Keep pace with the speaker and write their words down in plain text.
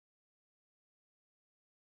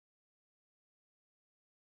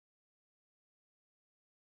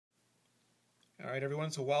All right, everyone.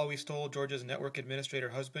 So while we stole George's network administrator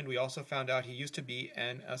husband, we also found out he used to be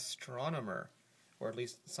an astronomer, or at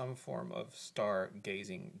least some form of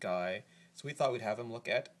star-gazing guy. So we thought we'd have him look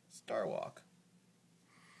at Star Walk.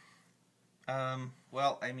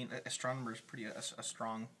 Well, I mean, astronomer is pretty a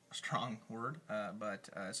strong word, but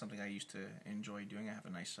something I used to enjoy doing. I have a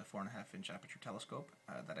nice 4.5-inch aperture telescope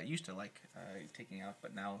that I used to like taking out,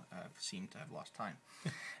 but now seem to have lost time.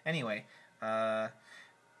 Anyway,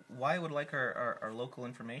 why I would like our local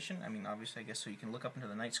information? I mean, obviously, I guess so you can look up into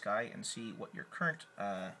the night sky and see what your current,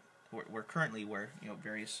 where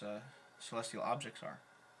various celestial objects are.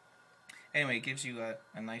 Anyway, it gives you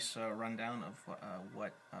a nice rundown of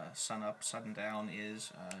what sun up, sun down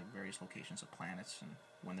is, various locations of planets, and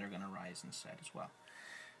when they're going to rise and set as well.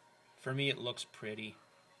 For me, it looks pretty.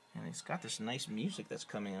 And it's got this nice music that's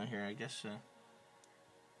coming on here, I guess.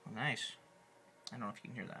 Nice. I don't know if you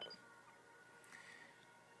can hear that.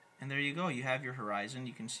 And there you go. You have your horizon.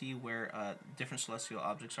 You can see where different celestial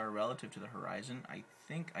objects are relative to the horizon. I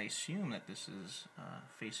assume that this is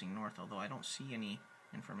facing north, although I don't see any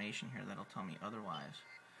information here that'll tell me otherwise.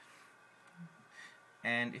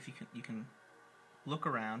 And if you can look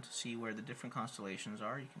around to see where the different constellations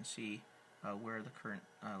are. You can see where the current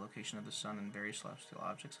location of the sun and various celestial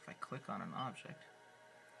objects. If I click on an object,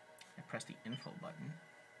 I press the info button.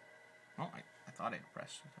 Oh, I thought I'd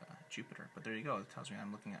pressed Jupiter, but there you go. It tells me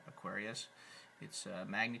I'm looking at Aquarius. Its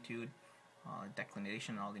magnitude,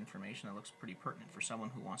 declination, all the information. That looks pretty pertinent for someone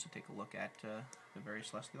who wants to take a look at the various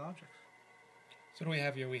celestial objects. So what do we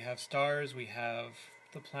have here? We have stars, we have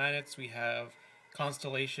the planets, we have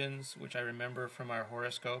constellations, which I remember from our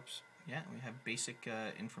horoscopes. Yeah, we have basic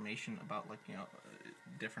information about, like,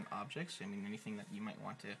 different objects. I mean, anything that you might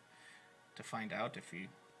want to find out if you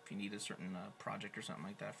need a certain project or something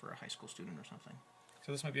like that for a high school student or something.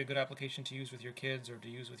 So this might be a good application to use with your kids or to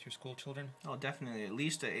use with your school children? Oh, definitely. At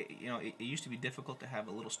least, it used to be difficult to have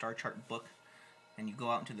a little star chart book and you go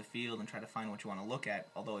out into the field and try to find what you want to look at,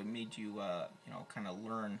 although it made you, kind of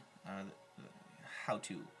learn how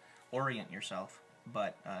to orient yourself.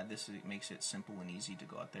 But makes it simple and easy to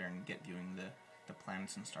go out there and get viewing the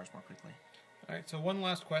planets and stars more quickly. All right, so one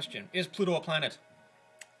last question. Is Pluto a planet?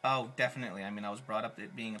 Oh, definitely. I mean, I was brought up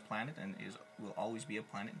it being a planet and will always be a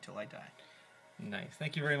planet until I die. Nice.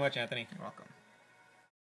 Thank you very much, Anthony. You're welcome.